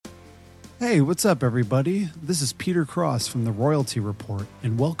Hey, what's up, everybody? This is Peter Cross from the Royalty Report,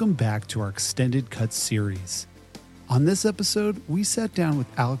 and welcome back to our Extended Cut series. On this episode, we sat down with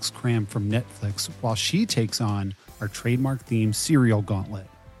Alix Kram from Netflix while she takes on our trademark-themed cereal gauntlet.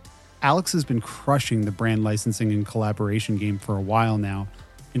 Alix has been crushing the brand licensing and collaboration game for a while now,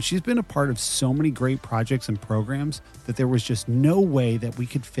 and she's been a part of so many great projects and programs that there was just no way that we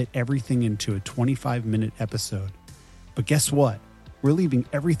could fit everything into a 25-minute episode. But guess what? We're leaving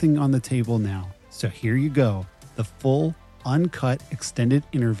everything on the table now. So here you go, the full, uncut, extended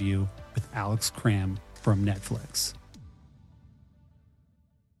interview with Alix Kram from Netflix.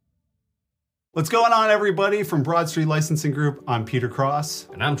 What's going on, everybody? From Broad Street Licensing Group, I'm Peter Cross.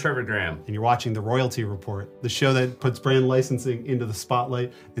 And I'm Trevor Graham. And you're watching The Royalty Report, the show that puts brand licensing into the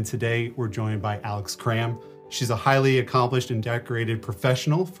spotlight. And today we're joined by Alix Kram. She's a highly accomplished and decorated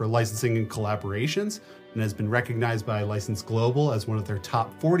professional for licensing and collaborations, and has been recognized by License Global as one of their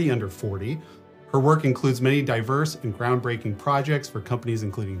top 40 under 40. Her work includes many diverse and groundbreaking projects for companies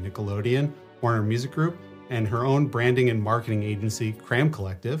including Nickelodeon, Warner Music Group, and her own branding and marketing agency, Kram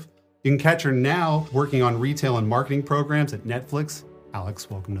Collective. You can catch her now working on retail and marketing programs at Netflix. Alix,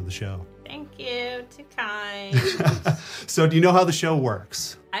 welcome to the show. Thank you, too kind. So do you know how the show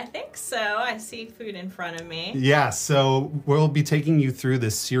works? I think so. I see food in front of me. Yeah, so we'll be taking you through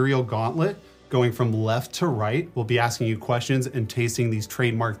this cereal gauntlet, going from left to right. We'll be asking you questions and tasting these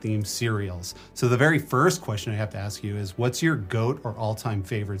trademark-themed cereals. So the very first question I have to ask you is, what's your GOAT or all-time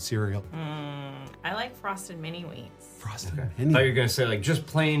favorite cereal? I like Frosted Mini Wheats. Frosted I Mini. thought you were going to say, like, just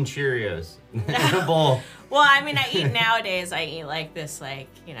plain Cheerios in a bowl. Well, I mean, nowadays I eat like this, like,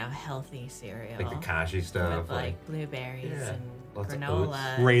 you know, healthy cereal. Like the kashi stuff. With like blueberries yeah, and lots of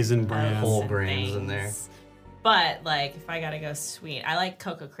granola. Raisin bran. oats Whole and grains in things. there. But, like, if I gotta go sweet, I like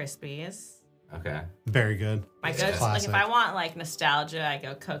Cocoa Krispies. Okay. Very good. My It's go like classic. if I want like nostalgia, I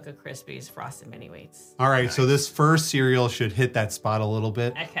go Cocoa Krispies, Frosted Mini Wheats. All right, so this first cereal should hit that spot a little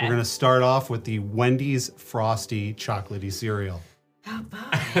bit. Okay. We're going to start off with the Wendy's Frosty Chocolatey cereal. Oh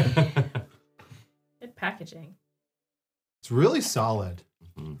boy. Good packaging. It's really solid.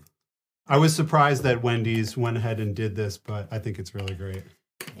 I was surprised that Wendy's went ahead and did this, but I think it's really great.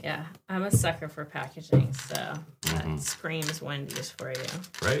 Yeah, I'm a sucker for packaging, so that screams Wendy's for you.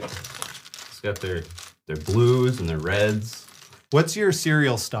 Right? It's got their blues and their reds. What's your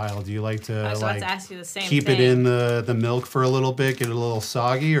cereal style? Do you like to I was about like to ask you the same keep thing. it in the milk for a little bit, get it a little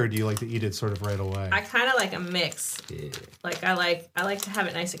soggy, or do you like to eat it sort of right away? I kind of like a mix. Yeah. Like I like to have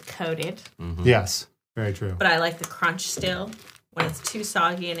it nice and coated, Yes, very true. but I like the crunch still. When it's too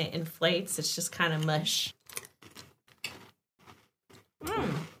soggy and it inflates, it's just kind of mush.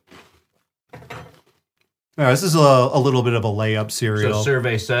 Yeah, this is a little bit of a layup cereal. So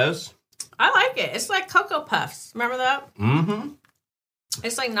survey says. I like it. It's like Cocoa Puffs. Remember that? Mm-hmm.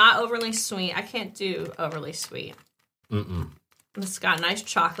 It's like not overly sweet. I can't do overly sweet. It's got nice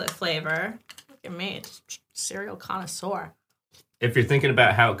chocolate flavor. Look at me, it's cereal connoisseur. If you're thinking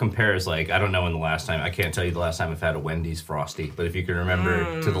about how it compares, like, I don't know when the last time, I can't tell you the last time I've had a Wendy's Frosty, but if you can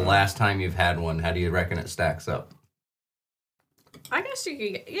remember to the last time you've had one, how do you reckon it stacks up? I guess you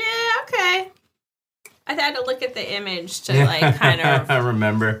could. Yeah, okay. I had to look at the image to like kind of I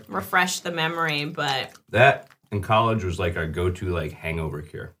remember. refresh the memory, but That in college was like our go-to like hangover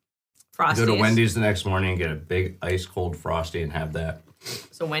cure. Frosties. Go to Wendy's the next morning, get a big ice cold Frosty, and have that.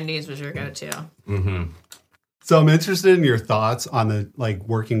 So Wendy's was your go-to. Mm-hmm. So I'm interested in your thoughts on the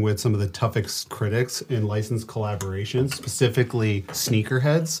working with some of the toughest critics in licensed collaborations, specifically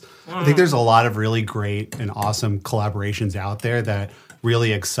sneakerheads. I think there's a lot of really great and awesome collaborations out there that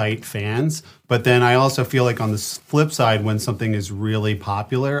really excite fans. But then I also feel like on the flip side, when something is really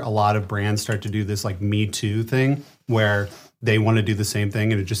popular, a lot of brands start to do this like Me Too thing where they want to do the same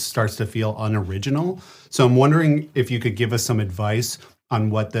thing and it just starts to feel unoriginal. So I'm wondering if you could give us some advice on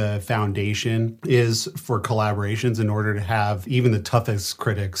what the foundation is for collaborations in order to have even the toughest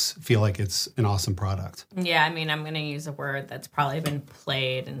critics feel like it's an awesome product. Yeah, I mean, I'm going to use a word that's probably been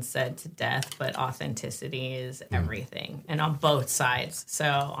played and said to death, but authenticity is everything. And on both sides. So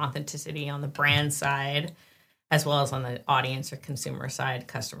authenticity on the brand side, as well as on the audience or consumer side,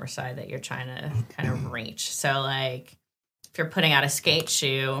 customer side that you're trying to kind of reach. So like if you're putting out a skate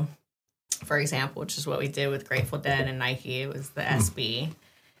shoe, for example, which is what we did with Grateful Dead and Nike, it was the SB.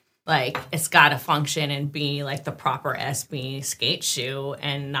 Like, it's got to function and be like the proper SB skate shoe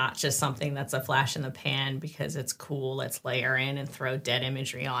and not just something that's a flash in the pan because it's cool. Let's layer in and throw Dead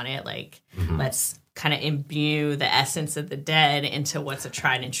imagery on it. Like, let's kind of imbue the essence of the Dead into what's a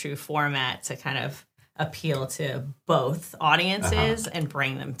tried and true format to kind of appeal to both audiences and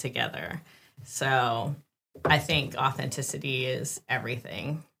bring them together. So I think authenticity is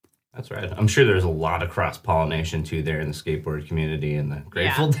everything. That's right. I'm sure there's a lot of cross-pollination, too, there in the skateboard community and the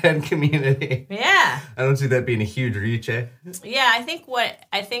Grateful Dead community. Yeah. I don't see that being a huge reach, eh? Yeah, I think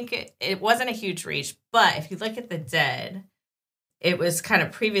it wasn't a huge reach, but if you look at the Dead, it was kind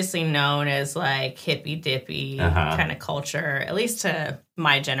of previously known as like hippy-dippy kind of culture, at least to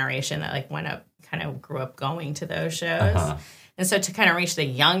my generation that like grew up going to those shows. And so to kind of reach the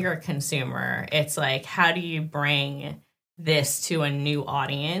younger consumer, it's like, how do you bring this to a new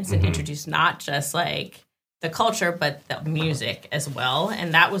audience and introduce not just like the culture, but the music as well?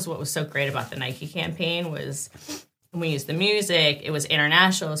 And that was what was so great about the Nike campaign was we used the music. It was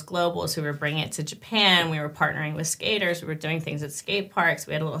international, it was global. So we were bringing it to Japan. We were partnering with skaters. We were doing things at skate parks.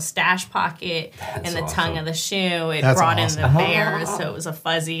 We had a little stash pocket in the tongue of the shoe. It brought in the bears. So it was a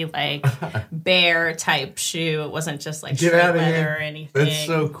fuzzy, like, bear type shoe. It wasn't just like straight leather or anything. That's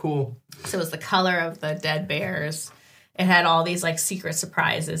so cool. So it was the color of the Dead Bears. It had all these like secret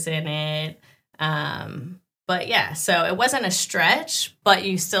surprises in it. But yeah, so it wasn't a stretch, but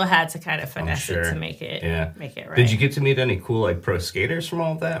you still had to kind of finesse it to make it right. Did you get to meet any cool like pro skaters from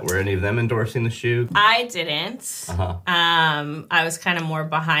all of that? Were any of them endorsing the shoe? I didn't. I was kind of more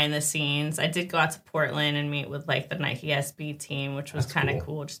behind the scenes. I did go out to Portland and meet with like the Nike SB team, which was kind of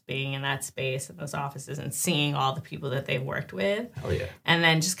cool just being in that space and those offices and seeing all the people that they worked with. Oh yeah. And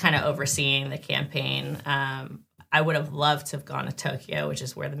then just kind of overseeing the campaign. I would have loved to have gone to Tokyo, which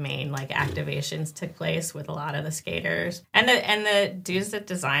is where the main like activations took place with a lot of the skaters. And the dudes that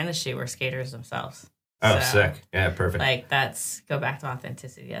designed the shoe were skaters themselves. Oh, so, sick. Yeah, perfect. Like go back to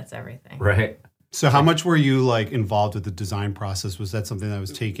authenticity. That's everything. Right. So how much were you like involved with the design process? Was that something that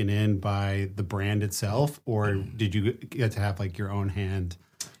was taken in by the brand itself, or did you get to have like your own hand?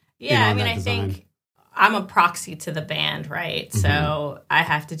 Yeah, I mean, I think I'm a proxy to the band, right? So I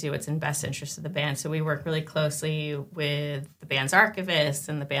have to do what's in best interest of the band. So we work really closely with the band's archivists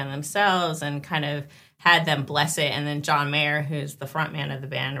and the band themselves and kind of had them bless it. And then John Mayer, who's the front man of the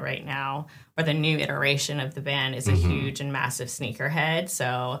band right now, or the new iteration of the band, is a huge and massive sneakerhead.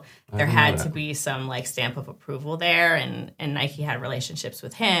 So there had to be some like stamp of approval there. And Nike had relationships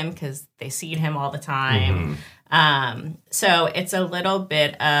with him because they seed him all the time. So it's a little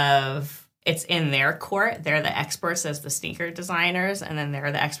bit of... It's in their court. They're the experts as the sneaker designers, and then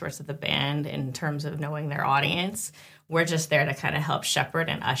they're the experts of the band in terms of knowing their audience. We're just there to kind of help shepherd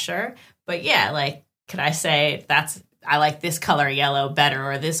and usher. But yeah, like, could I say I like this color yellow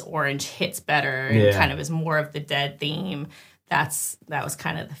better, or this orange hits better, and kind of is more of the Dead theme. That was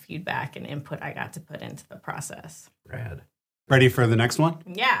kind of the feedback and input I got to put into the process. Rad. Ready for the next one?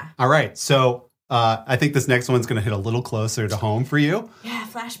 Yeah. All right. So I think this next one's going to hit a little closer to home for you. Yeah,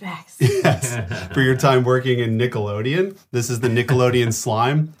 flashbacks. Yes, for your time working in Nickelodeon. This is the Nickelodeon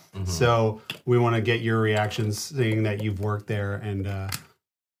slime. So we want to get your reactions seeing that you've worked there and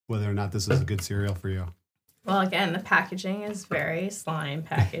whether or not this is a good cereal for you. Well, again, the packaging is very slime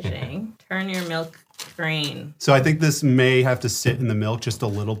packaging. Turn your milk green. So I think this may have to sit in the milk just a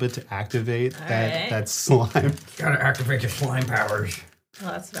little bit to activate that slime. Gotta activate your slime powers.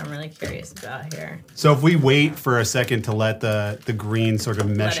 Well, that's what I'm really curious about here. So if we wait for a second to let the green sort of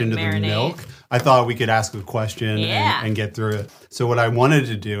mesh into the milk, I thought we could ask a question and get through it. So what I wanted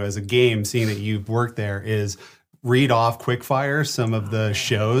to do as a game, seeing that you've worked there, is read off quickfire some of the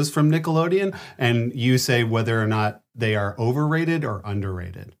shows from Nickelodeon, and you say whether or not they are overrated or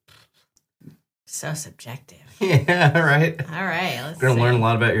underrated. So subjective. Yeah, right. All right. We're going to learn a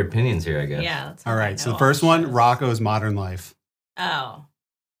lot about your opinions here, I guess. Yeah. All right. So the first one, Rocco's Modern Life. Oh.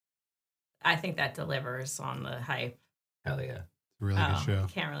 I think that delivers on the hype. Hell yeah. Really good show.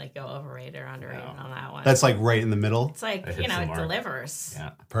 Can't really go overrated or underrated on that one. That's like right in the middle. It's like, it delivers.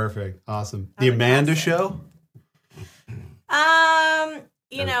 Yeah. Perfect. Awesome. The Amanda Show?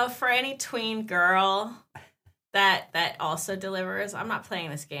 For any tween girl that also delivers. I'm not playing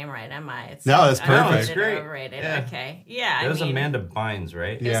this game right, am I? No, that's perfect. It's great. Overrated. Yeah. Okay. Yeah. It was Amanda Bynes,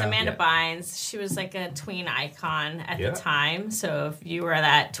 right? It was Amanda Bynes. She was like a tween icon at the time. So if you were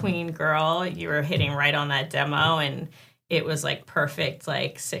that tween girl, you were hitting right on that demo, and it was like perfect,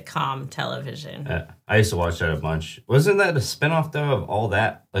 like sitcom television. I used to watch that a bunch. Wasn't that a spinoff though of All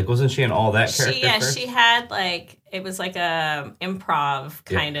That? Like, wasn't she in All That character first? She had like, it was like a improv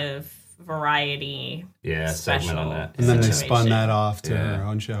kind of variety segment on that. And then they spun that off to her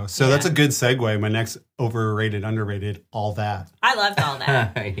own show. So that's a good segue. My next overrated, underrated, All That. I loved All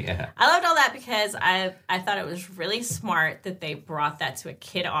That. I loved All That because I thought it was really smart that they brought that to a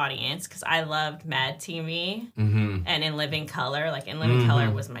kid audience, because I loved Mad TV and In Living Color. Like, In Living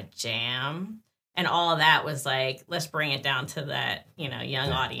Color was my jam. And All That was like, let's bring it down to that,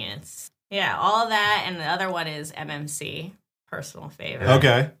 young audience. Yeah, All That. And the other one is MMC. personal favorite.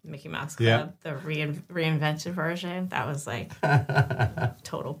 Okay. Mickey Mouse Club, the reinvented version. That was like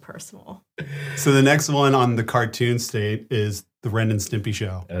total personal. So the next one on the cartoon state is the Ren and Stimpy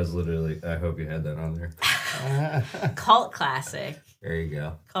show. That was literally, I hope you had that on there. Cult classic. There you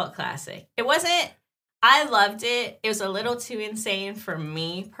go. Cult classic. It wasn't, I loved it. It was a little too insane for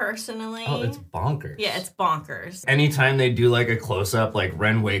me personally. Oh, it's bonkers. Yeah, it's bonkers. Anytime they do like a close up, like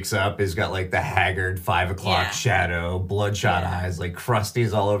Ren wakes up, he's got like the haggard 5 o'clock shadow, bloodshot eyes, like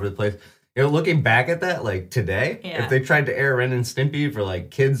crusties all over the place. You know, looking back at that, like today, if they tried to air Ren and Stimpy for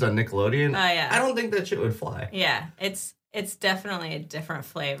like kids on Nickelodeon, I don't think that shit would fly. Yeah, it's definitely a different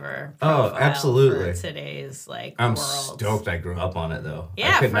flavor. Oh, absolutely. For today's like I'm world. stoked I grew up on it though.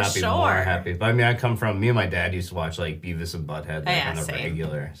 Yeah, I could for not be sure. more happy. But I mean, me and my dad used to watch like Beavis and Butthead like, on the same.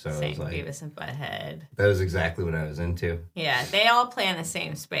 regular. So Same, it was like Beavis and Butthead. that was exactly what I was into. Yeah, they all play in the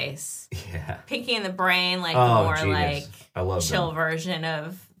same space. Yeah. Pinky and the Brain, like the more genius. like I love chill them. version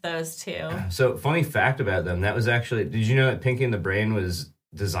of those two. So, funny fact about them, that was actually, did you know that Pinky and the Brain was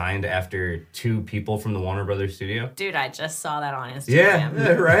designed after 2 people from the Warner Brothers studio? Dude, I just saw that on Instagram.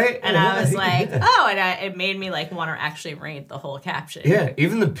 Yeah, right? And I was like, oh, and it made me like want to actually read the whole caption. Yeah,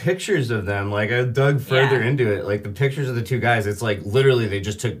 even the pictures of them, like I dug further into it, like the pictures of the 2 guys, it's like literally they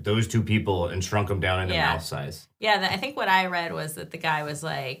just took those 2 people and shrunk them down into mouth size. Yeah, I think what I read was that the guy was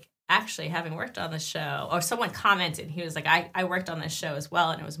like, actually, having worked on the show, or someone commented, he was like, I worked on this show as well,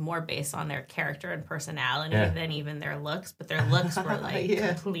 and it was more based on their character and personality than even their looks, but their looks were like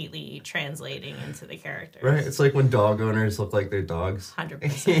completely translating into the characters. Right, it's like when dog owners look like their dogs.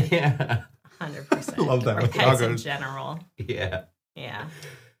 100%. Yeah. 100%. I love that Or with pets dog in owners. general. Yeah. Yeah.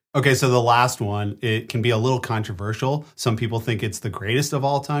 Okay, so the last one, it can be a little controversial. Some people think it's the greatest of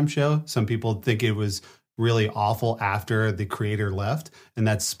all time show. Some people think it was really awful after the creator left, and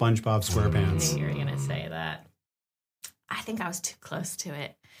that's SpongeBob SquarePants. I knew you were going to say that. I think I was too close to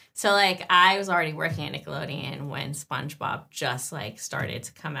it. So, like, I was already working at Nickelodeon when SpongeBob just, like, started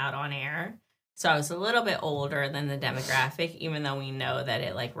to come out on air. So I was a little bit older than the demographic, even though we know that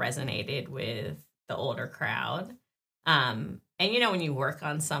it, like, resonated with the older crowd. And, you know, when you work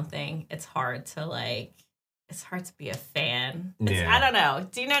on something, it's hard to be a fan. I don't know.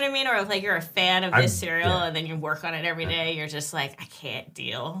 Do you know what I mean? Or if like you're a fan of this cereal and then you work on it every day, you're just like, I can't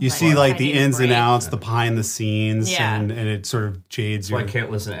deal. You see like the ins and outs, the behind the scenes, and it sort of jades you. I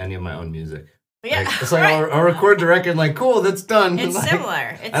can't listen to any of my own music. Yeah, like, it's like I'll record the record like, cool, that's done. It's like,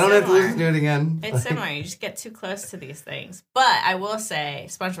 similar. I don't have to listen to it again. It's similar. You just get too close to these things. But I will say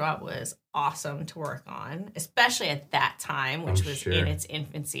SpongeBob was awesome to work on, especially at that time, which was in its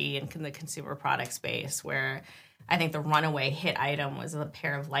infancy in the consumer product space, where I think the runaway hit item was a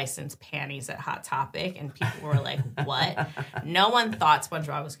pair of licensed panties at Hot Topic, and people were like, what? No one thought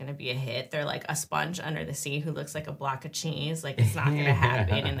SpongeBob was going to be a hit. They're like a sponge under the sea who looks like a block of cheese. Like, it's not going to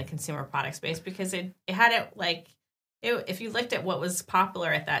happen in the consumer product space because it had it, like, if you looked at what was popular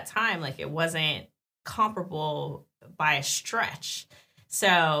at that time, like, it wasn't comparable by a stretch.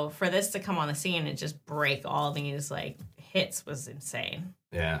 So for this to come on the scene and just break all these, like, hits was insane.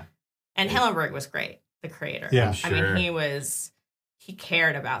 Yeah. And Hillenburg was great. The creator. Yeah, I mean, he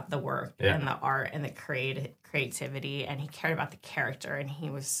cared about the work and the art and the creativity, and he cared about the character, and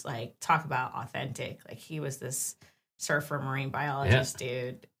he was like, talk about authentic. Like, he was this surfer marine biologist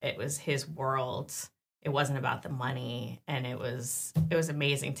dude. It was his world. It wasn't about the money, and it was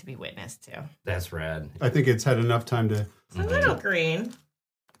amazing to be witness to. That's rad. I think it's had enough time to. It's a little green.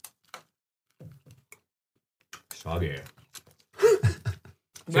 Soggy.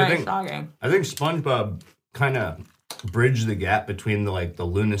 Very soggy. I think SpongeBob kind of bridged the gap between the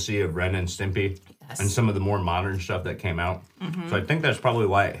lunacy of Ren and Stimpy and some of the more modern stuff that came out. Mm-hmm. So I think that's probably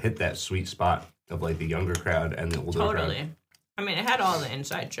why it hit that sweet spot of like the younger crowd and the older crowd. Totally. I mean, it had all the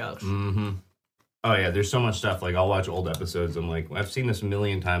inside jokes. Mm-hmm. Oh yeah, there's so much stuff. Like, I'll watch old episodes. I'm like, I've seen this a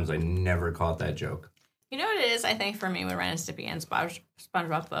million times. I never caught that joke. You know what it is? I think for me with Ren and Stimpy and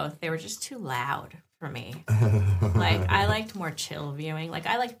SpongeBob both, they were just too loud for me. Like, I liked more chill viewing. Like,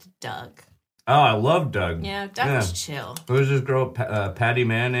 I liked Doug. Oh, I love Doug. Yeah, Doug was chill. Who's this girl, Patty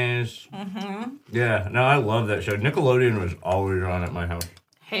Mayonnaise? Mm-hmm. Yeah, no, I love that show. Nickelodeon was always on at my house.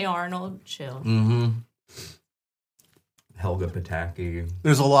 Hey Arnold, chill. Mm-hmm. Helga Pataki.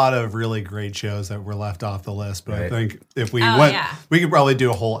 There's a lot of really great shows that were left off the list, but I think if we we could probably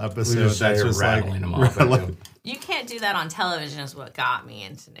do a whole episode that's just rattling them off. You can't do that on television is what got me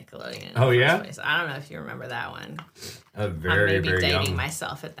into Nickelodeon. Oh, yeah? Place. I don't know if you remember that one. I'm maybe dating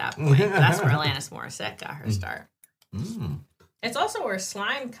myself at that point. That's where Alanis Morissette got her start. Mm. It's also where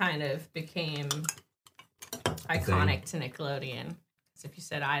slime kind of became iconic to Nickelodeon. Because if you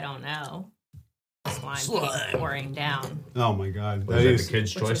said, I don't know, slime pouring down. Oh my God. That is the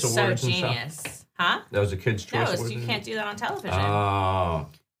Kids' Choice Awards so and genius. stuff? Huh? That was a Kids' Choice Awards? No, you can't do that on television. Oh.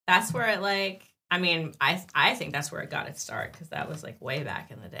 That's where it I think that's where it got its start because that was like way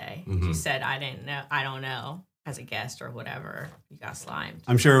back in the day. Mm-hmm. You said, I don't know, as a guest or whatever, you got slimed.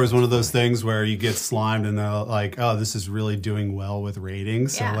 I'm sure it was one of those things where you get slimed and they're like, oh, this is really doing well with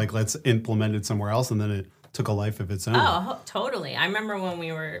ratings. So like, let's implement it somewhere else. And then it took a life of its own. Oh, totally. I remember when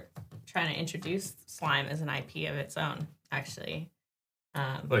we were trying to introduce slime as an IP of its own, actually.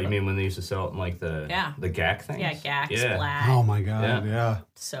 You mean when they used to sell it in like the GAC things? Yeah, GAC, Splat. Oh my God, yeah.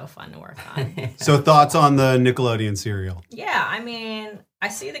 So fun to work on. So thoughts on the Nickelodeon cereal? Yeah, I mean, I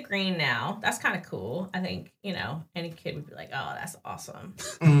see the green now. That's kind of cool. I think, any kid would be like, oh, that's awesome.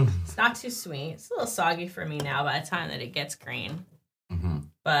 It's not too sweet. It's a little soggy for me now by the time that it gets green. Mm-hmm.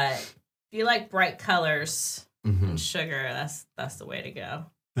 But if you like bright colors and sugar, that's the way to go.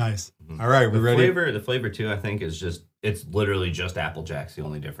 Nice. All right, we ready? The flavor too, I think, is it's literally just Apple Jacks. The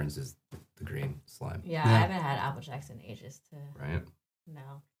only difference is the green slime. Yeah, I haven't had Apple Jacks in ages. Right?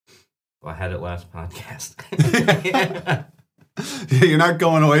 No. Well, I had it last podcast. You're not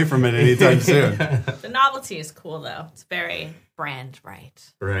going away from it anytime soon. The novelty is cool, though. It's very brand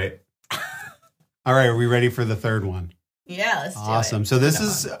right. Right. All right, are we ready for the third one? Yeah, let's do it. Awesome. So this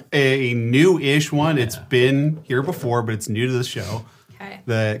is a new-ish one. Yeah. It's been here before, but it's new to the show. Okay.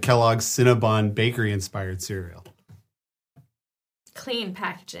 The Kellogg's Cinnabon bakery-inspired cereal. Clean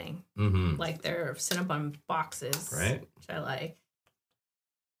packaging. Mm-hmm. Like their Cinnabon boxes. Right. Which I like.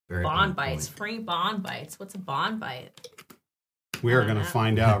 Very Bond bites. Free Bond bites. What's a Bond bite? We are going to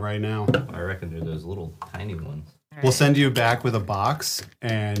find out right now. I reckon they're those little tiny ones. Right. We'll send you back with a box,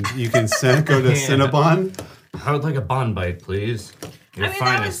 and you can go to Cinnabon. I would like a Bond bite, please.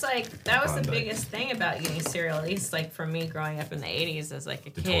 That was the biggest thing about eating cereal, at least like for me growing up in the 80s as like a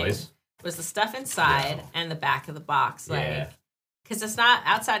kid. Toys? Was the stuff inside and the back of the box. Because it's not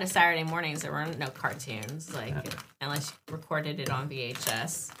outside of Saturday mornings, there weren't no cartoons, unless you recorded it on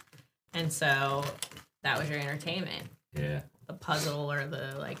VHS. And so that was your entertainment. Yeah. The puzzle or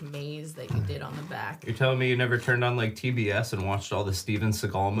the maze that you did on the back. You're telling me you never turned on TBS and watched all the Steven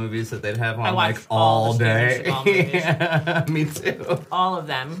Seagal movies that they'd have on all day? Yeah, me too. All of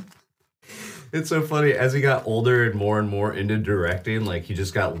them. It's so funny. As he got older and more into directing, he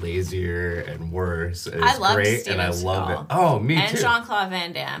just got lazier and worse. I loved great, Steven and I Seagal. love it. Oh, me too. And Jean-Claude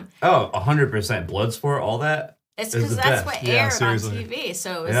Van Damme. Oh, 100%. Bloodsport, all that. It's because that's what aired on TV.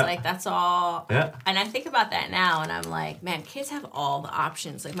 So it was that's all. Yeah. And I think about that now, and I'm like, man, kids have all the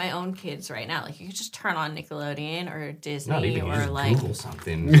options. Like my own kids right now, you could just turn on Nickelodeon or Disney or Google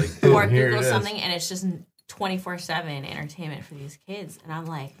something. Or Google something, and it's just 24/7 entertainment for these kids. And I'm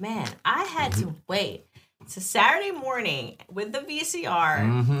like, man, I had to wait. It's a Saturday morning with the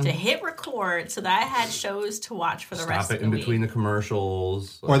VCR to hit record so that I had shows to watch for the rest of the week. Stop it in between the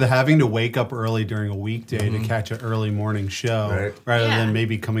commercials. Or the having to wake up early during a weekday to catch an early morning show rather than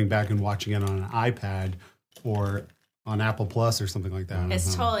maybe coming back and watching it on an iPad or on Apple Plus or something like that.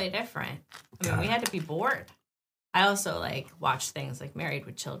 It's totally different. I mean, we had to be bored. I also watch things like Married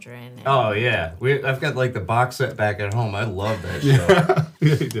with Children. And oh, yeah. I've got the box set back at home. I love that show. Yeah,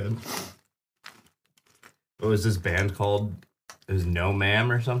 you did. What was this band called? It was No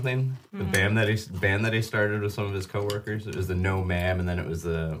Ma'am or something. The band that he started with some of his coworkers. It was the No Ma'am, and then it was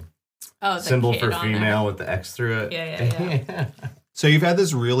the symbol for female with the X through it. Yeah. So you've had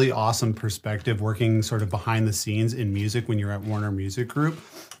this really awesome perspective working sort of behind the scenes in music when you're at Warner Music Group,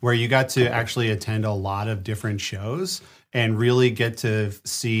 where you got to actually attend a lot of different shows and really get to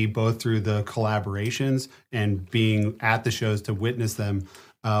see both through the collaborations and being at the shows to witness them.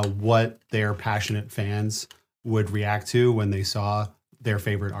 What their passionate fans would react to when they saw their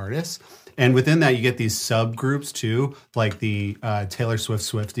favorite artists. And within that, you get these subgroups too, like the Taylor Swift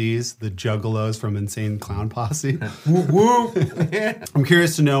Swifties, the Juggalos from Insane Clown Posse. Woo woo! I'm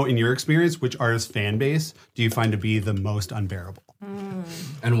curious to know, in your experience, which artist fan base do you find to be the most unbearable?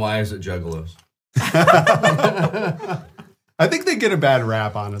 And why is it Juggalos? I think they get a bad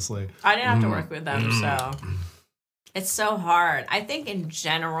rap, honestly. I didn't have to work with them, so... It's so hard. I think in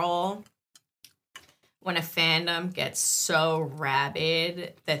general, when a fandom gets so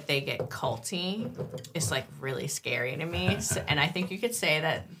rabid that they get culty, it's really scary to me. And I think you could say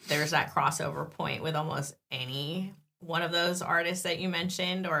that there's that crossover point with almost any one of those artists that you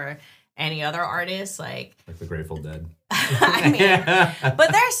mentioned or any other artist, like the Grateful Dead. I mean,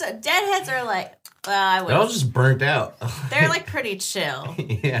 but there's Deadheads are like, they're all just burnt out. They're like pretty chill.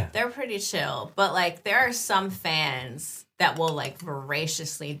 Yeah, they're pretty chill. But like, there are some fans that will like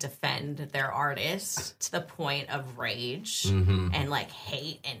voraciously defend their artists to the point of rage and like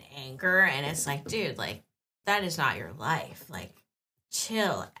hate and anger, and it's like, dude, like that is not your life. Like,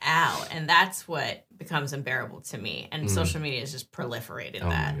 chill out. And that's what becomes unbearable to me. And social media has just proliferated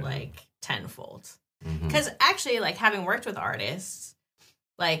that like tenfold. Because actually, like, having worked with artists,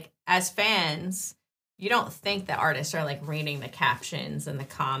 like, as fans, you don't think that artists are like reading the captions and the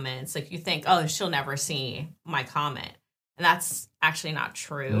comments. Like, you think, oh, she'll never see my comment. And that's actually not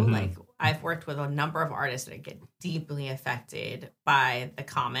true. Like, I've worked with a number of artists that get deeply affected by the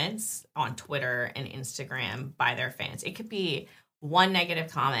comments on Twitter and Instagram by their fans. It could be one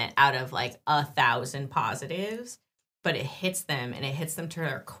negative comment out of like 1,000 positives, but it hits them, and it hits them to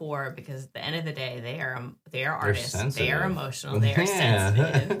their core, because at the end of the day, they are artists. Sensitive. They are emotional. They are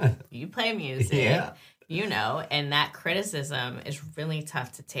sensitive. You play music, you know, and that criticism is really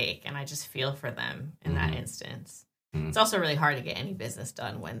tough to take. And I just feel for them in that instance. It's also really hard to get any business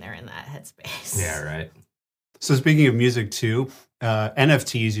done when they're in that headspace. Yeah, right. So speaking of music too,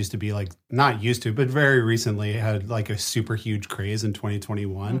 NFTs used to be like, not used to, but very recently had like a super huge craze in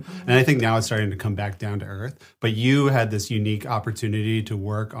 2021. And I think now it's starting to come back down to earth. But you had this unique opportunity to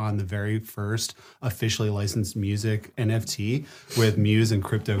work on the very first officially licensed music NFT with Muse and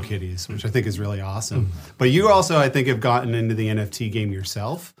CryptoKitties, which I think is really awesome. But you also, I think, have gotten into the NFT game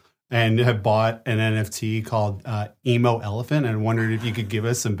yourself and have bought an NFT called Ep07. And I wondered if you could give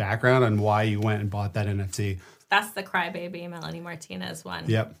us some background on why you went and bought that NFT. That's the Crybaby Melanie Martinez one.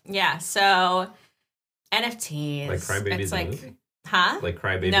 Yep. Yeah. So NFTs. Like Crybaby it's the like, movie? Huh? Like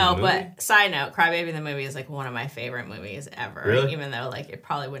Crybaby no, the movie? but side note, Crybaby the movie is like one of my favorite movies ever. Really? Even though like it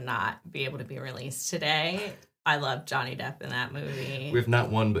probably would not be able to be released today. I love Johnny Depp in that movie. We have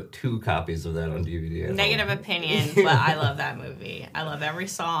not one but 2 copies of that on DVD. Negative opinion, but I love that movie. I love every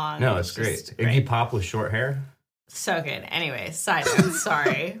song. No, it's great. Iggy Pop with short hair. So good. Anyways, side note.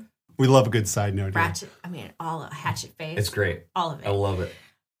 Sorry. We love a good side note. Ratchet. I mean, all of Hatchet Face. It's great. All of it. I love it.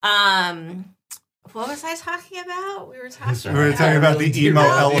 What was I talking about? We were talking about the emo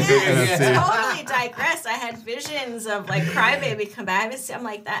elephant NFT. NFT. Totally digressed. I had visions of like Crybaby come back. I'm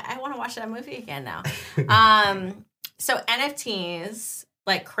like that. I want to watch that movie again now. So NFTs,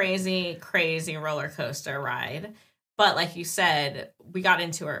 like crazy roller coaster ride. But like you said, we got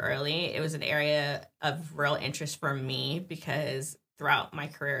into it early. It was an area of real interest for me because throughout my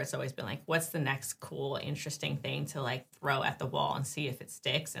career, it's always been like, what's the next cool, interesting thing to like throw at the wall and see if it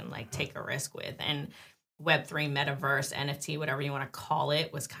sticks and like take a risk with. And Web3, metaverse, NFT, whatever you want to call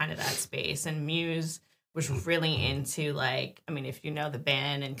it, was kind of that space. And Muse was really into like, I mean, if you know the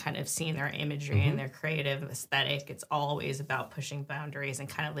band and kind of seeing their imagery and their creative aesthetic, it's always about pushing boundaries and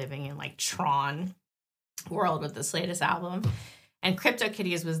kind of living in like Tron world with this latest album. And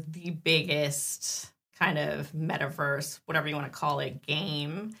CryptoKitties was the biggest kind of metaverse, whatever you want to call it,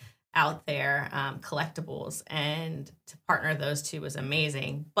 game out there, collectibles, and to partner those two was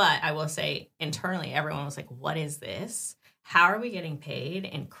amazing. But I will say internally, everyone was like, what is this? How are we getting paid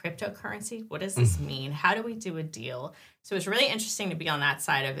in cryptocurrency? What does this mean? How do we do a deal? So it was really interesting to be on that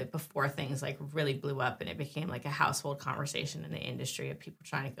side of it before things like really blew up and it became like a household conversation in the industry of people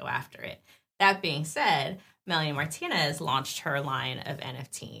trying to go after it. That being said, Melanie Martinez launched her line of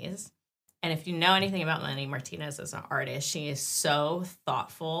NFTs. And if you know anything about Melanie Martinez as an artist, she is so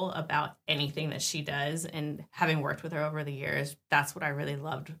thoughtful about anything that she does. And having worked with her over the years, that's what I really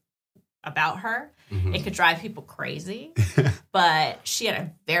loved about her. It could drive people crazy, but she had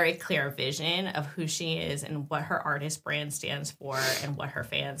a very clear vision of who she is and what her artist brand stands for and what her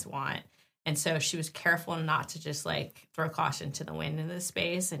fans want. And so she was careful not to just like throw caution to the wind in this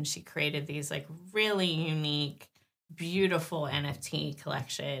space. And she created these like really unique, beautiful NFT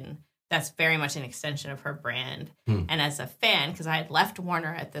collection that's very much an extension of her brand. And as a fan, because I had left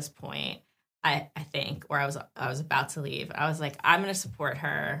Warner at this point, I think, or I was about to leave, I was like, I'm going to support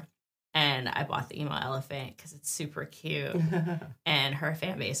her. And I bought the emo elephant because it's super cute. And her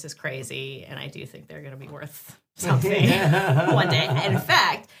fan base is crazy. And I do think they're going to be worth something one day. And in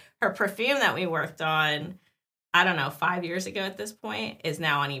fact, her perfume that we worked on, I don't know, 5 years ago at this point, is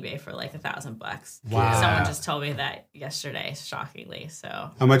now on eBay for like $1,000. Wow. Someone just told me that yesterday, shockingly.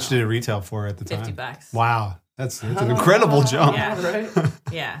 So how much did it retail for at the time? $50. Wow. That's an incredible jump. Yeah. Right?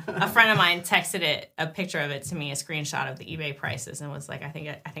 Yeah. A friend of mine texted a picture of it to me, a screenshot of the eBay prices, and was like, I think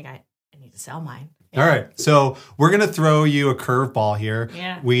I need to sell mine. All right. So we're going to throw you a curveball here.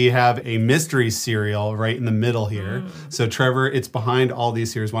 Yeah. We have a mystery cereal right in the middle here. So Trevor, it's behind all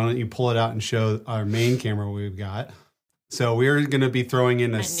these cereals. Why don't you pull it out and show our main camera what we've got? So we're going to be throwing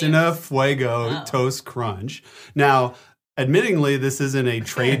in a Cinefuego Toast Crunch. Now, admittingly, this isn't a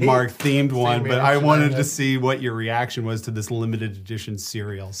trademark themed one, but I wanted to see what your reaction was to this limited edition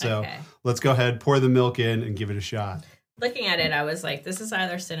cereal. So let's go ahead, pour the milk in, and give it a shot. Looking at it, I was like, this is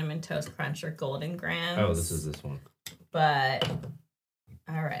either Cinnamon Toast Crunch or Golden Grams. Oh, this is this one. But,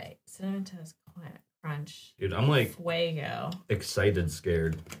 all right. Cinnamon Toast Crunch. Dude, I'm like Fuego. Excited,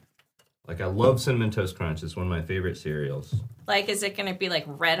 scared. Like, I love Cinnamon Toast Crunch. It's one of my favorite cereals. Like, is it going to be like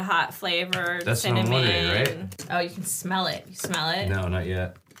red hot flavored That's cinnamon? what I'm wondering, right? Oh, you can smell it. You smell it? No, not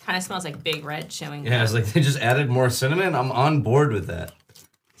yet. Kind of smells like Big Red chewing gum. Yeah, it's like they just added more cinnamon. I'm on board with that.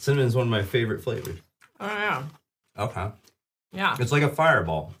 Cinnamon's one of my favorite flavors. Oh, yeah. Okay. Yeah. It's like a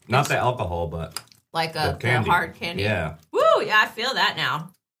fireball. Not the alcohol, but like a candy. hard candy. Yeah. Woo! Yeah, I feel that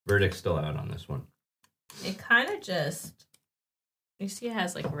now. Verdict's still out on this one. It kind of just... You see it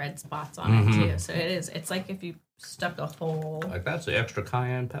has like red spots on it too. So it's like if you stuck a whole... Like that's the extra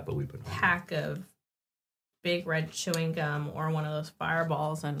cayenne pepper we put on. Pack of Big Red chewing gum or one of those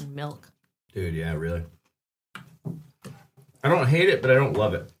fireballs and milk. Dude, yeah, really. I don't hate it, but I don't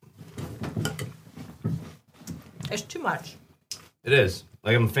love it. It's too much. It is.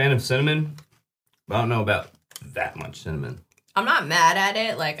 Like, I'm a fan of cinnamon, but I don't know about that much cinnamon. I'm not mad at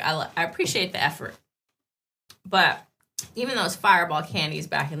it. Like, I appreciate the effort. But even those fireball candies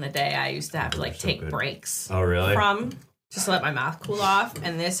back in the day, I used to have to, like, take breaks. Oh, really? From, just to let my mouth cool off.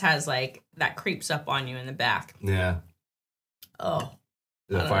 And this has, like, that creeps up on you in the back. Yeah. Oh.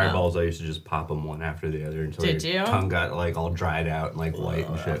 The fireballs, I used to just pop them one after the other until your tongue got, like, all dried out and, like, white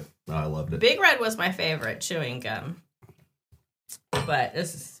and shit. Oh, I loved it. Big Red was my favorite chewing gum. But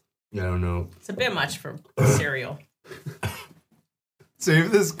this is... I don't know. It's a bit much for cereal. So you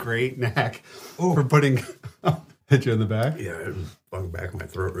have this great knack for putting... hit you in the back? Yeah, it was fucking back in my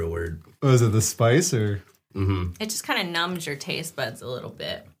throat real weird. Was it the spice or... It just kind of numbs your taste buds a little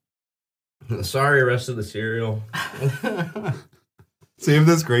bit. Sorry, rest of the cereal. So you have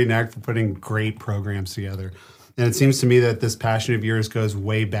this great knack for putting great programs together. And it seems to me that this passion of yours goes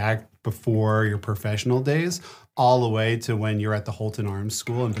way back before your professional days, all the way to when you're at the Holton Arms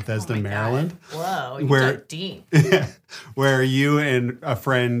School in Bethesda, Maryland. God. Whoa, you dug deep. Where you and a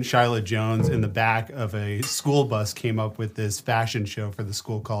friend, Shyla Jones, in the back of a school bus came up with this fashion show for the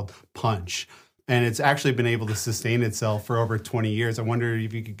school called Punch. And it's actually been able to sustain itself for over 20 years. I wonder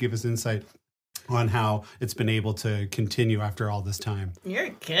if you could give us insight on how it's been able to continue after all this time. You're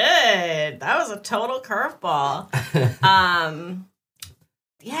good. That was a total curveball.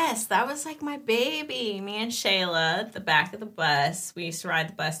 Yes, that was like my baby. Me and Shayla at the back of the bus. We used to ride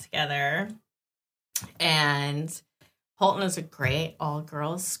the bus together. And Holton was a great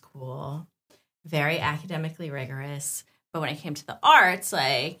all-girls school. Very academically rigorous. But when it came to the arts,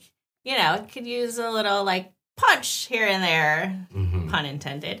 like, you know, it could use a little, like, punch here and there. Pun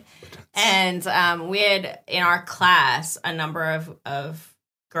intended. And we had, in our class, a number of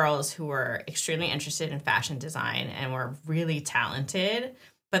girls who were extremely interested in fashion design and were really talented,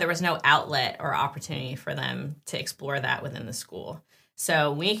 but there was no outlet or opportunity for them to explore that within the school.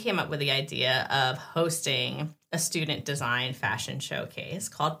 So we came up with the idea of hosting a student design fashion showcase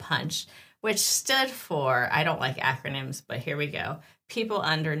called Punch, which stood for, I don't like acronyms, but here we go, People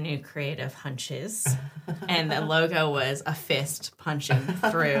Under New Creative Hunches. And the logo was a fist punching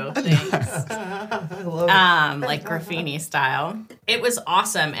through things. I love it. Like graffiti style. It was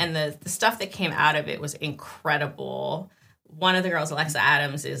awesome. And the stuff that came out of it was incredible. One of the girls, Alexa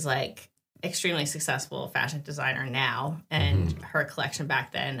Adams, is like extremely successful fashion designer now. And her collection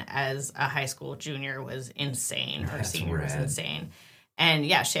back then as a high school junior was insane. Her senior was insane. And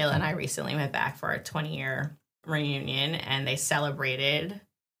yeah, Shayla and I recently went back for our 20-year reunion, and they celebrated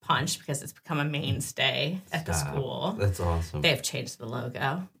Punch because it's become a mainstay at the school. That's awesome. They've changed the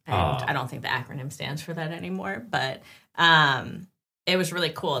logo, and I don't think the acronym stands for that anymore, but it was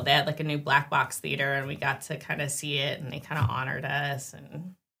really cool. They had like a new black box theater, and we got to kind of see it, and they kind of honored us,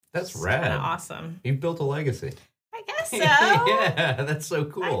 and that's rad. Kind of awesome. You've built a legacy. I guess so. Yeah, that's so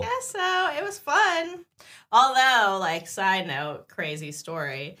cool. I guess so. It was fun. Although, like, side note, crazy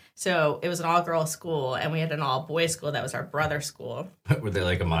story. So it was an all-girls school, and we had an all-boys school that was our brother school. Were they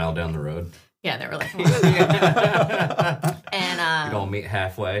like a mile down the road? Yeah, they were like... And you'd all meet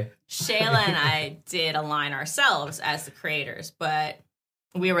halfway. Shayla and I did a line ourselves as the creators, but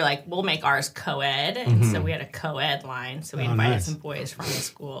we were like, we'll make ours co-ed. And so we had a co-ed line. So we invited some boys from the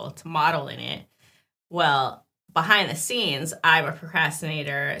school to model in it. Well, behind the scenes, I'm a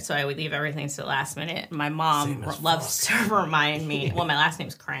procrastinator, so I would leave everything to the last minute. My mom loves to remind me. Well, my last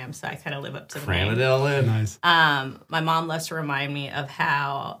name's Kram, so I kind of live up to the name. Nice. My mom loves to remind me of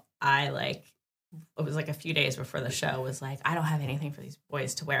how it was like a few days before the show was like, I don't have anything for these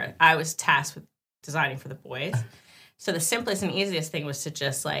boys to wear. I was tasked with designing for the boys. So the simplest and easiest thing was to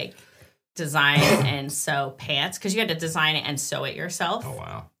just like design and sew pants, because you had to design it and sew it yourself. Oh,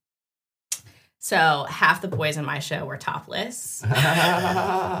 wow. So half the boys in my show were topless.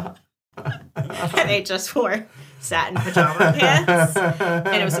 And they just wore satin pajama pants.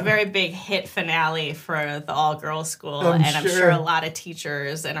 And it was a very big hit finale for the all-girls school. I'm sure a lot of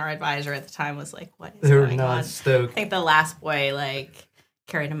teachers and our advisor at the time was like, what is going on? Stoked. I think the last boy, like,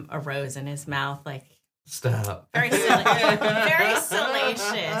 carried a rose in his mouth, like, stop. Very silly. Very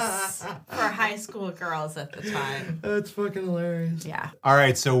salacious for high school girls at the time. That's fucking hilarious. Yeah. All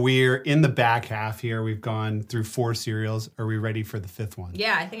right, so we're in the back half here. We've gone through 4 cereals. Are we ready for the 5th one?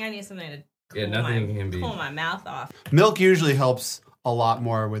 Yeah, I think I need something to cool my mouth off. Milk usually helps a lot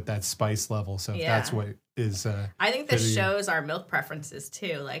more with that spice level, so if that's what is... I think this shows our milk preferences,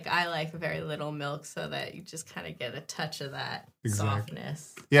 too. Like, I like very little milk so that you just kind of get a touch of that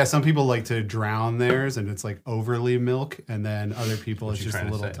softness. Yeah, some people like to drown theirs, and it's like overly milk, and then other people, it's just a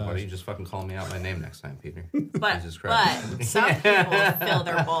little touch. Why don't you just fucking call me out my name next time, Peter? But some people fill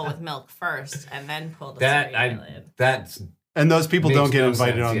their bowl with milk first and then pull the cereal in. And those people don't get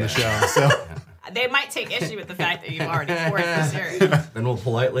invited on the show, so... They might take issue with the fact that you've already poured the cereal. Then we'll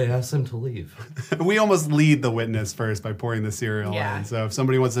politely ask them to leave. We almost lead the witness first by pouring the cereal in. So if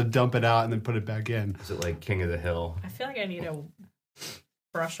somebody wants to dump it out and then put it back in. Is it like King of the Hill? I feel like I need to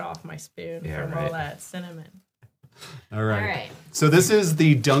brush off my spoon from all that cinnamon. All right. So this is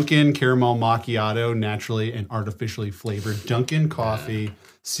the Dunkin' Caramel Macchiato, naturally and artificially flavored Dunkin' coffee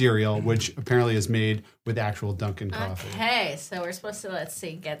cereal, which apparently is made with actual Dunkin' coffee. Okay, so we're supposed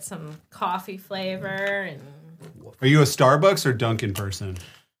to, get some coffee flavor. And Are you a Starbucks or Dunkin' person?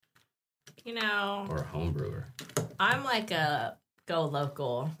 You know. Or a home brewer. I'm like a go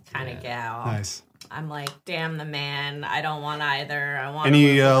local kind of gal. Nice. I'm like, damn the man. I don't want either. I want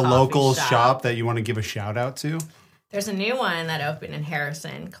any local shop that you want to give a shout out to? There's a new one that opened in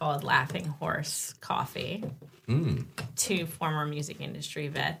Harrison called Laughing Horse Coffee. 2 former music industry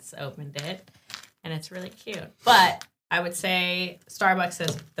vets opened it, and it's really cute. But I would say Starbucks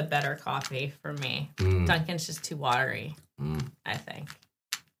is the better coffee for me. Dunkin's just too watery, I think.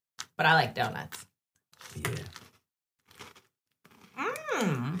 But I like donuts. Yeah.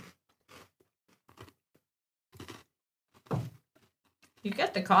 You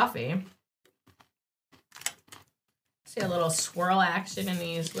get the coffee. See a little swirl action in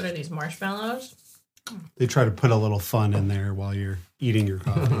these. What are these, marshmallows? They try to put a little fun in there while you're eating your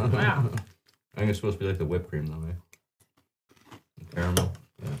coffee. Wow. I think it's supposed to be like the whipped cream, though, eh? The caramel.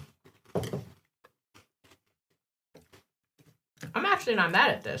 Yeah. I'm actually not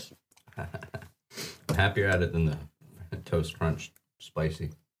mad at this. I'm happier at it than the Toast Crunch spicy.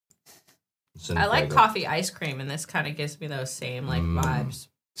 I like coffee ice cream, and this kind of gives me those same vibes.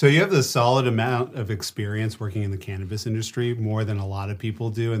 So you have the solid amount of experience working in the cannabis industry, more than a lot of people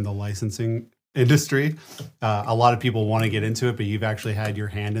do in the licensing industry. A lot of people want to get into it, but you've actually had your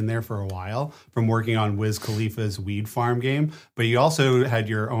hand in there for a while from working on Wiz Khalifa's weed farm game. But you also had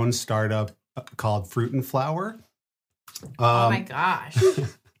your own startup called Fruit and Flower. Oh my gosh.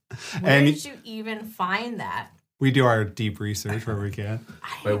 Where did you even find that? We do our deep research where we can.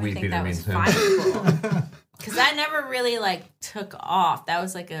 I didn't even think that was findable. Because that never really took off. That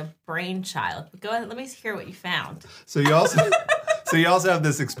was like a brainchild. But go ahead, let me hear what you found. So you also have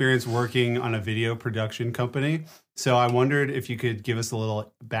this experience working on a video production company. So I wondered if you could give us a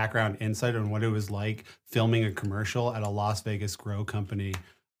little background insight on what it was like filming a commercial at a Las Vegas grow company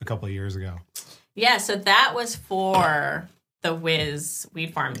a couple of years ago. Yeah, so that was for the Wiz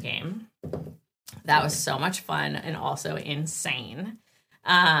Weed Farm game. That was so much fun and also insane.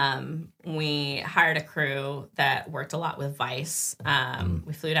 We hired a crew that worked a lot with Vice.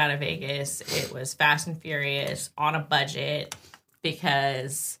 We flew down to Vegas. It was fast and furious on a budget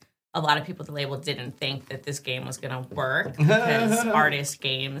because a lot of people at the label didn't think that this game was going to work because artist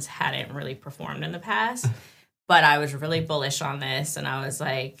games hadn't really performed in the past. But I was really bullish on this, and I was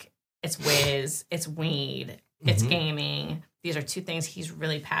like, it's Wiz, it's weed, it's gaming. These are 2 things he's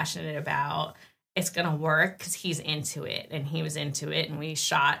really passionate about. It's going to work because he's into it, and he was into it. And we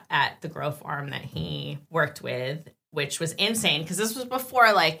shot at the grow farm that he worked with, which was insane because this was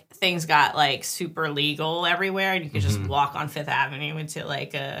before things got super legal everywhere and you could just walk on 5th Avenue into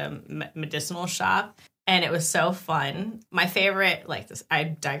a medicinal shop. And it was so fun. My favorite, like this,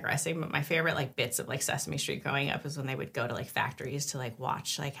 I'm digressing, but my favorite like bits of like Sesame Street growing up was when they would go to like factories to like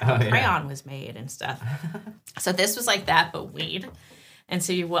watch like how crayon was made and stuff. So this was like that, but weed. And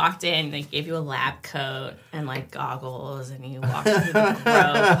so you walked in, they gave you a lab coat and like goggles, and you walked through the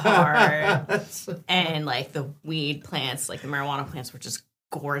grow part. And like the weed plants, like the marijuana plants, were just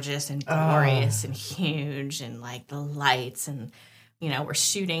gorgeous and glorious and huge, and like the lights, and you know, we're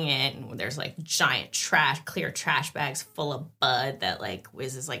shooting it, and there's like giant clear trash bags full of bud that like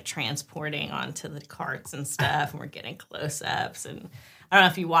Wiz is like transporting onto the carts and stuff, and we're getting close-ups. And I don't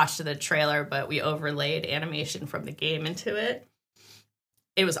know if you watched the trailer, but we overlaid animation from the game into it.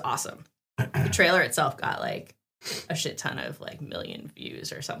 It was awesome. The trailer itself got like a shit ton of like million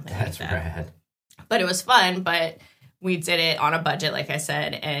views or something like that. That's rad. But it was fun, but we did it on a budget, like I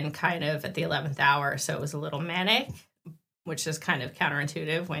said, and kind of at the 11th hour, so it was a little manic, which is kind of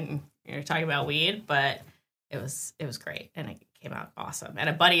counterintuitive when you're talking about weed, but it was great, and it came out awesome. And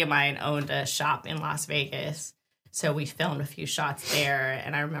a buddy of mine owned a shop in Las Vegas, so we filmed a few shots there,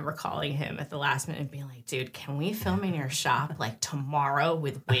 and I remember calling him at the last minute and being like, dude, can we film in your shop, like, tomorrow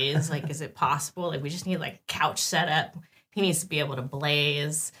with Wiz? Like, is it possible? Like, we just need, like, a couch setup. He needs to be able to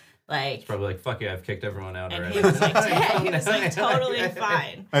blaze. Like, it's probably like, fuck yeah, I've kicked everyone out already. He was like, yeah, he was like totally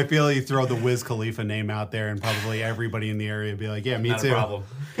fine. I feel like you throw the Wiz Khalifa name out there, and probably everybody in the area would be like, yeah, me Not too. A problem.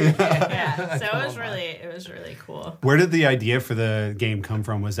 Yeah, so it was really cool. Where did the idea for the game come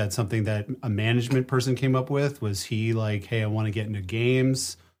from? Was that something that a management person came up with? Was he like, hey, I want to get into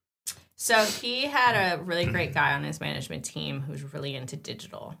games? So he had a really great guy on his management team who's really into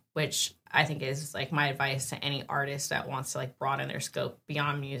digital, which I think is like my advice to any artist that wants to like broaden their scope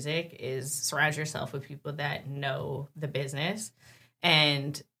beyond music is surround yourself with people that know the business.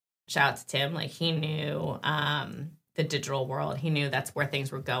 And shout out to Tim, like he knew the digital world. He knew that's where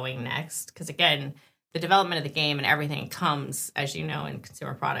things were going next. Because again, the development of the game and everything comes, as you know, in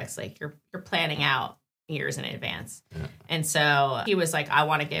consumer products, like you're planning out years in advance. Yeah. And so he was like, I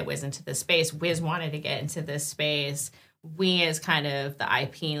want to get Wiz into this space. Wiz wanted to get into this space. We, as kind of the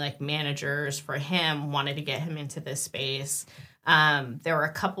IP like managers for him, wanted to get him into this space. There were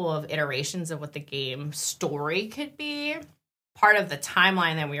a couple of iterations of what the game story could be. Part of the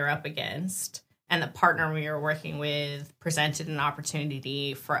timeline that we were up against and the partner we were working with presented an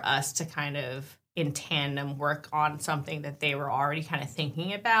opportunity for us to kind of in tandem work on something that they were already kind of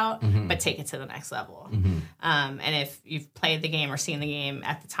thinking about, but take it to the next level. And if you've played the game or seen the game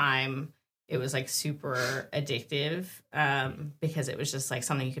at the time, it was like super addictive because it was just like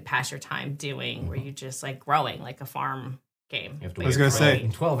something you could pass your time doing where you just like growing like a farm game. You have to I was going to say,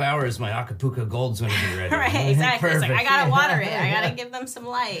 in 12 hours, my Acapulco Gold's going to be ready. Right, exactly. It's like, I got to water it. I got to give them some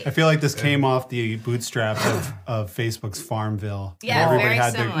light. I feel like this came off the bootstrap of Facebook's Farmville. Yeah, everybody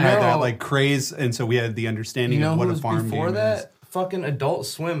had that like craze, and so we had the understanding of what a farm before game that? is. Fucking Adult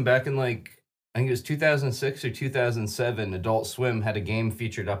Swim back in like, I think it was 2006 or 2007, Adult Swim had a game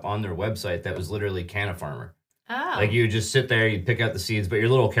featured up on their website that was literally Canna Farmer. Oh. Like you would just sit there, you'd pick out the seeds, but your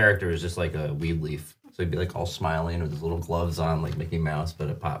little character was just like a weed leaf. So he'd be like all smiling with his little gloves on, like Mickey Mouse, but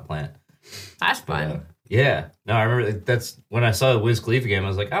a pot plant. That's fun. Yeah. No, I remember that's when I saw the Wiz Khalifa game, I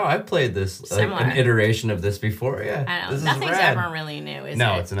was like, oh, I've played this, like, an iteration of this before. Yeah. I know. This Nothing's is rad. ever really new, is it?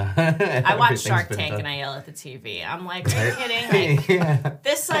 No, it's not. I watch Shark Tank and I yell at the TV. I'm like, are you kidding? Like,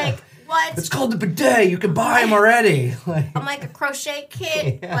 this, like, what? It's called the bidet. You can buy them already. I'm like a crochet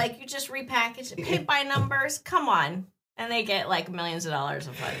kit. Yeah. Like, you just repackage it, paint by numbers. Come on. And they get like millions of dollars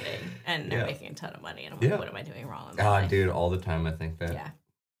of funding, and they're making a ton of money. And I'm like, what am I doing wrong? God, dude, all the time I think that. Yeah.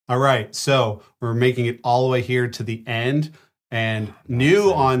 All right, so we're making it all the way here to the end, and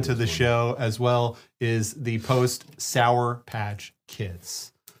new onto the show as well is the post Sour Patch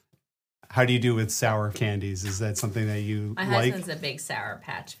Kids. How do you do with sour candies? Is that something that you like? My husband's a big Sour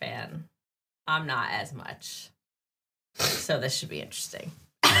Patch fan. I'm not as much, so this should be interesting.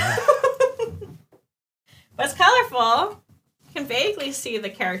 But it's colorful. You can vaguely see the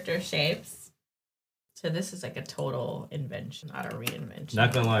character shapes. So this is like a total invention, not a reinvention.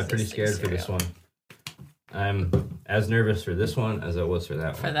 Not gonna lie, I'm pretty scared for this one. I'm as nervous for this one as I was for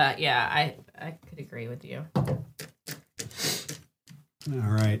that one. For that, yeah, I could agree with you.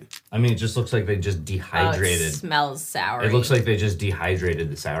 All right. I mean, it just looks like they just dehydrated. It smells sour. It looks like they just dehydrated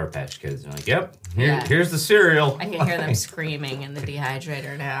the Sour Patch Kids. They're like, yep, here's the cereal. I can hear them screaming in the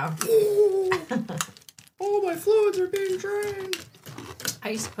dehydrator now. All my fluids are being drained. I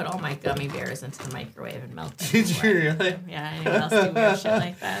used to put all my gummy bears into the microwave and melt them. Did you really? Yeah, anyone else do weird shit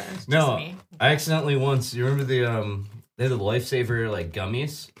like that? No, me. I accidentally once, you remember they had the Lifesaver like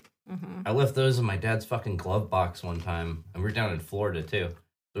gummies? Mm-hmm. I left those in my dad's fucking glove box one time. And we were down in Florida too.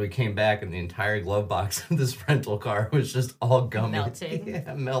 So we came back and the entire glove box of this rental car was just all gummies. Melting.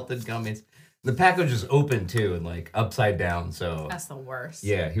 Yeah, melted gummies. The package was open too and like upside down. So that's the worst.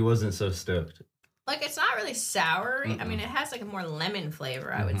 Yeah, he wasn't so stoked. Like, it's not really sour. I mean, it has like a more lemon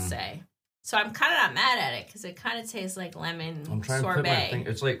flavor, I would say. So I'm kind of not mad at it because it kind of tastes like lemon I'm trying sorbet. to put my finger.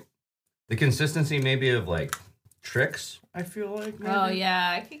 It's like the consistency maybe of like Trix, I feel like. Maybe. Oh,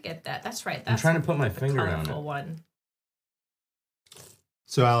 yeah, I could get that. That's right. That's I'm trying to put my finger on it. One.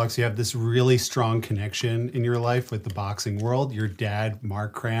 So, Alex, you have this really strong connection in your life with the boxing world. Your dad,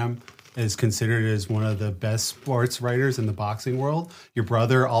 Mark Kram, is considered as one of the best sports writers in the boxing world. Your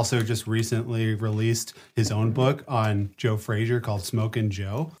brother also just recently released his own book on Joe Frazier called Smokin'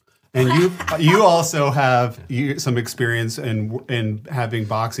 Joe. And you also have some experience in having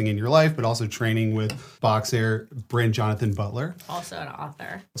boxing in your life, but also training with boxer Bryn Jonathan Butler. Also an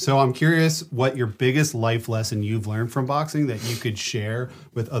author. So I'm curious what your biggest life lesson you've learned from boxing that you could share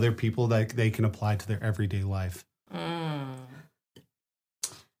with other people that they can apply to their everyday life.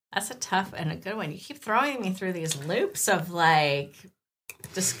 That's a tough and a good one. You keep throwing me through these loops of like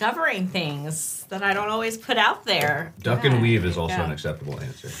discovering things that I don't always put out there. Duck and weave is also an acceptable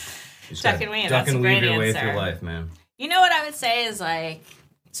answer. Duck and weave. Duck and weave your way answer. through life, man. You know what I would say is like,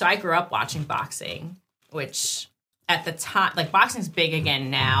 so I grew up watching boxing, which at the time, like boxing's big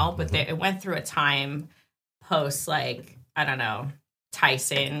again now, but it went through a time post like, I don't know,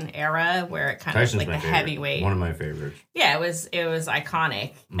 Tyson era where it kind Tyson's of like the favorite. heavyweight. One of my favorites. Yeah, it was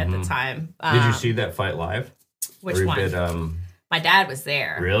iconic at the time. Did you see that fight live? Which one? Did, my dad was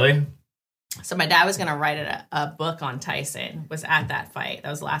there. Really? So my dad was going to write a book on Tyson, was at that fight. That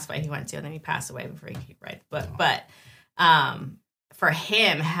was the last fight he went to, and then he passed away before he could write the book. But for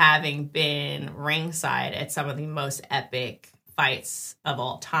him, having been ringside at some of the most epic fights of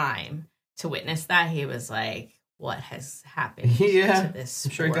all time, to witness that, he was like, what has happened to this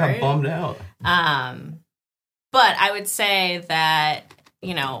sport? I'm sure he got bummed out. But I would say that,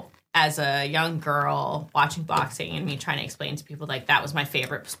 you know, as a young girl watching boxing and me trying to explain to people, like, that was my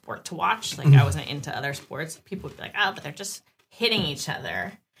favorite sport to watch. Like, I wasn't into other sports. People would be like, oh, but they're just hitting each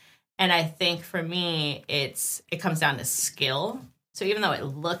other. And I think for me, it comes down to skill. So even though it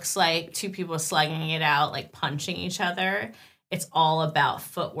looks like two people slugging it out, like punching each other, it's all about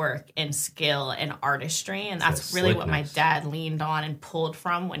footwork and skill and artistry. And that's really what my dad leaned on and pulled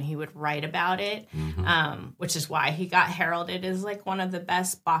from when he would write about it, which is why he got heralded as like one of the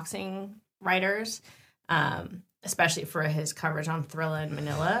best boxing writers, especially for his coverage on Thrilla and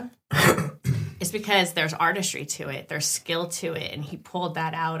Manila. It's because there's artistry to it. There's skill to it. And he pulled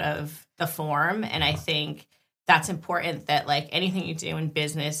that out of the form. And I think that's important, that like anything you do in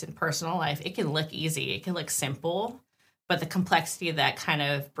business and personal life, it can look easy. It can look simple. But the complexity that kind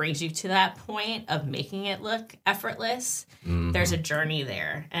of brings you to that point of making it look effortless, there's a journey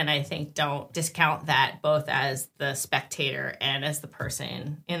there. And I think don't discount that both as the spectator and as the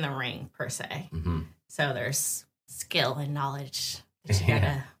person in the ring, per se. So there's skill and knowledge that you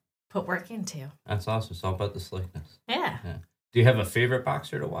gotta put work into. That's awesome. It's all about the slickness. Yeah. Do you have a favorite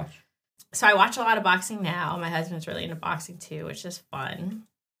boxer to watch? So I watch a lot of boxing now. My husband's really into boxing too, which is fun.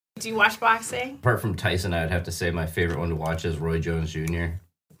 Do you watch boxing? Apart from Tyson, I'd have to say my favorite one to watch is Roy Jones Jr.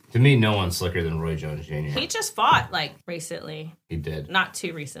 To me, no one's slicker than Roy Jones Jr. He just fought, like, recently. He did. Not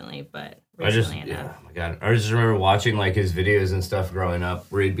too recently, but recently enough. Oh my God. I just remember watching, like, his videos and stuff growing up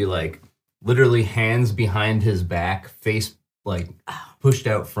where he'd be, like, literally hands behind his back, face, like, pushed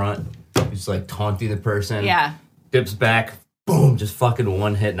out front, just, like, taunting the person. Yeah. Dips back, boom, just fucking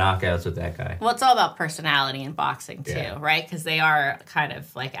one-hit knockouts with that guy. Well, it's all about personality in boxing, too, right? Because they are kind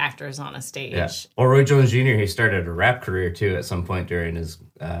of like actors on a stage. Yeah. Well, Roy Jones Jr., he started a rap career, too, at some point during his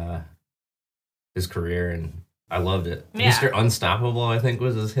career, and I loved it. Yeah. Mr. Unstoppable, I think,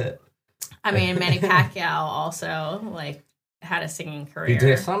 was his hit. I mean, Manny Pacquiao also, like, had a singing career. He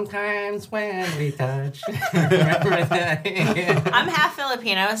did. Sometimes when we touch. Remember that? Yeah. I'm half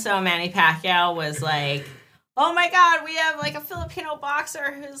Filipino, so Manny Pacquiao was like, oh my God, we have like a Filipino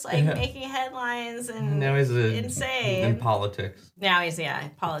boxer who's like making headlines, and now he's insane in politics. Now he's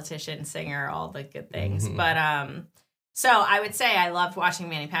politician, singer, all the good things. But so I would say I loved watching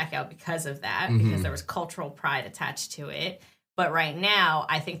Manny Pacquiao because of that, because there was cultural pride attached to it. But right now,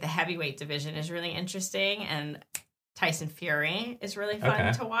 I think the heavyweight division is really interesting, and Tyson Fury is really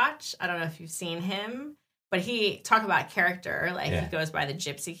fun to watch. I don't know if you've seen him. But he, talk about character, like he goes by the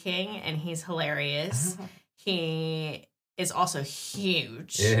Gypsy King, and he's hilarious. He is also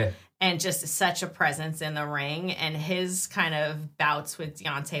huge and just such a presence in the ring. And his kind of bouts with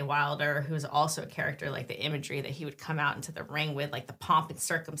Deontay Wilder, who's also a character, like the imagery that he would come out into the ring with, like the pomp and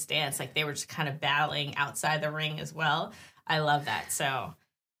circumstance, like they were just kind of battling outside the ring as well. I love that. So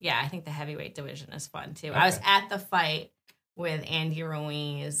Yeah, I think the heavyweight division is fun too. Okay. I was at the fight with Andy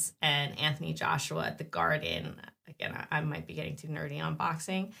Ruiz and Anthony Joshua at the Garden. Again, I might be getting too nerdy on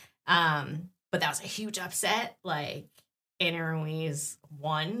boxing. But that was a huge upset. Like, Andy Ruiz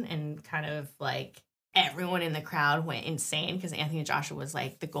won, and kind of like everyone in the crowd went insane because Anthony Joshua was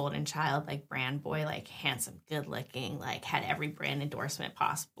like the golden child, like brand boy, like handsome, good looking, like had every brand endorsement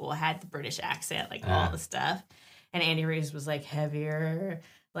possible, had the British accent, like all the stuff. And Andy Ruiz was like heavier,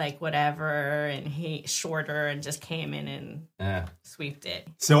 like whatever, and he shorter, and just came in and sweeped it.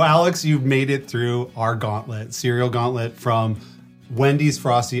 So Alix, you've made it through our gauntlet, cereal gauntlet, from Wendy's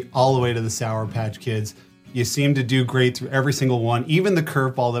Frosty all the way to the Sour Patch Kids. You seem to do great through every single one, even the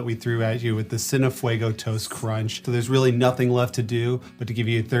curveball that we threw at you with the Cinefuego Toast Crunch. So there's really nothing left to do but to give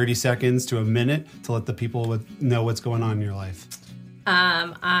you 30 seconds to a minute to let the people know what's going on in your life.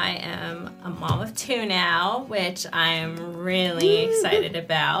 I am a mom of 2 now, which I'm really excited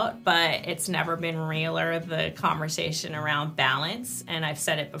about, but it's never been realer, the conversation around balance. And I've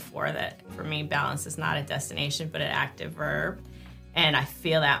said it before that for me, balance is not a destination, but an active verb. And I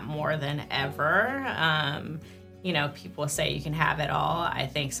feel that more than ever. People say you can have it all. I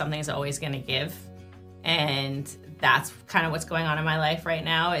think something's always going to give. And that's kind of what's going on in my life right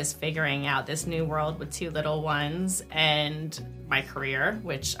now, is figuring out this new world with 2 little ones and my career,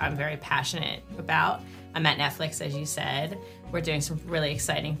 which I'm very passionate about. I'm at Netflix, as you said. We're doing some really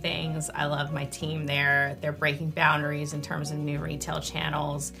exciting things. I love my team there. They're breaking boundaries in terms of new retail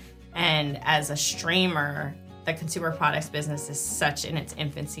channels. And as a streamer, the consumer products business is such in its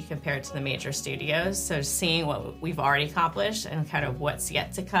infancy compared to the major studios. So seeing what we've already accomplished and kind of what's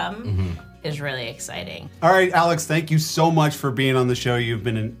yet to come is really exciting. All right, Alix, thank you so much for being on the show. You've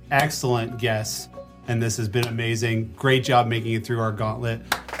been an excellent guest, and this has been amazing. Great job making it through our gauntlet.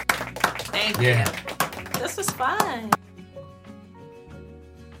 Thank you. This was fun.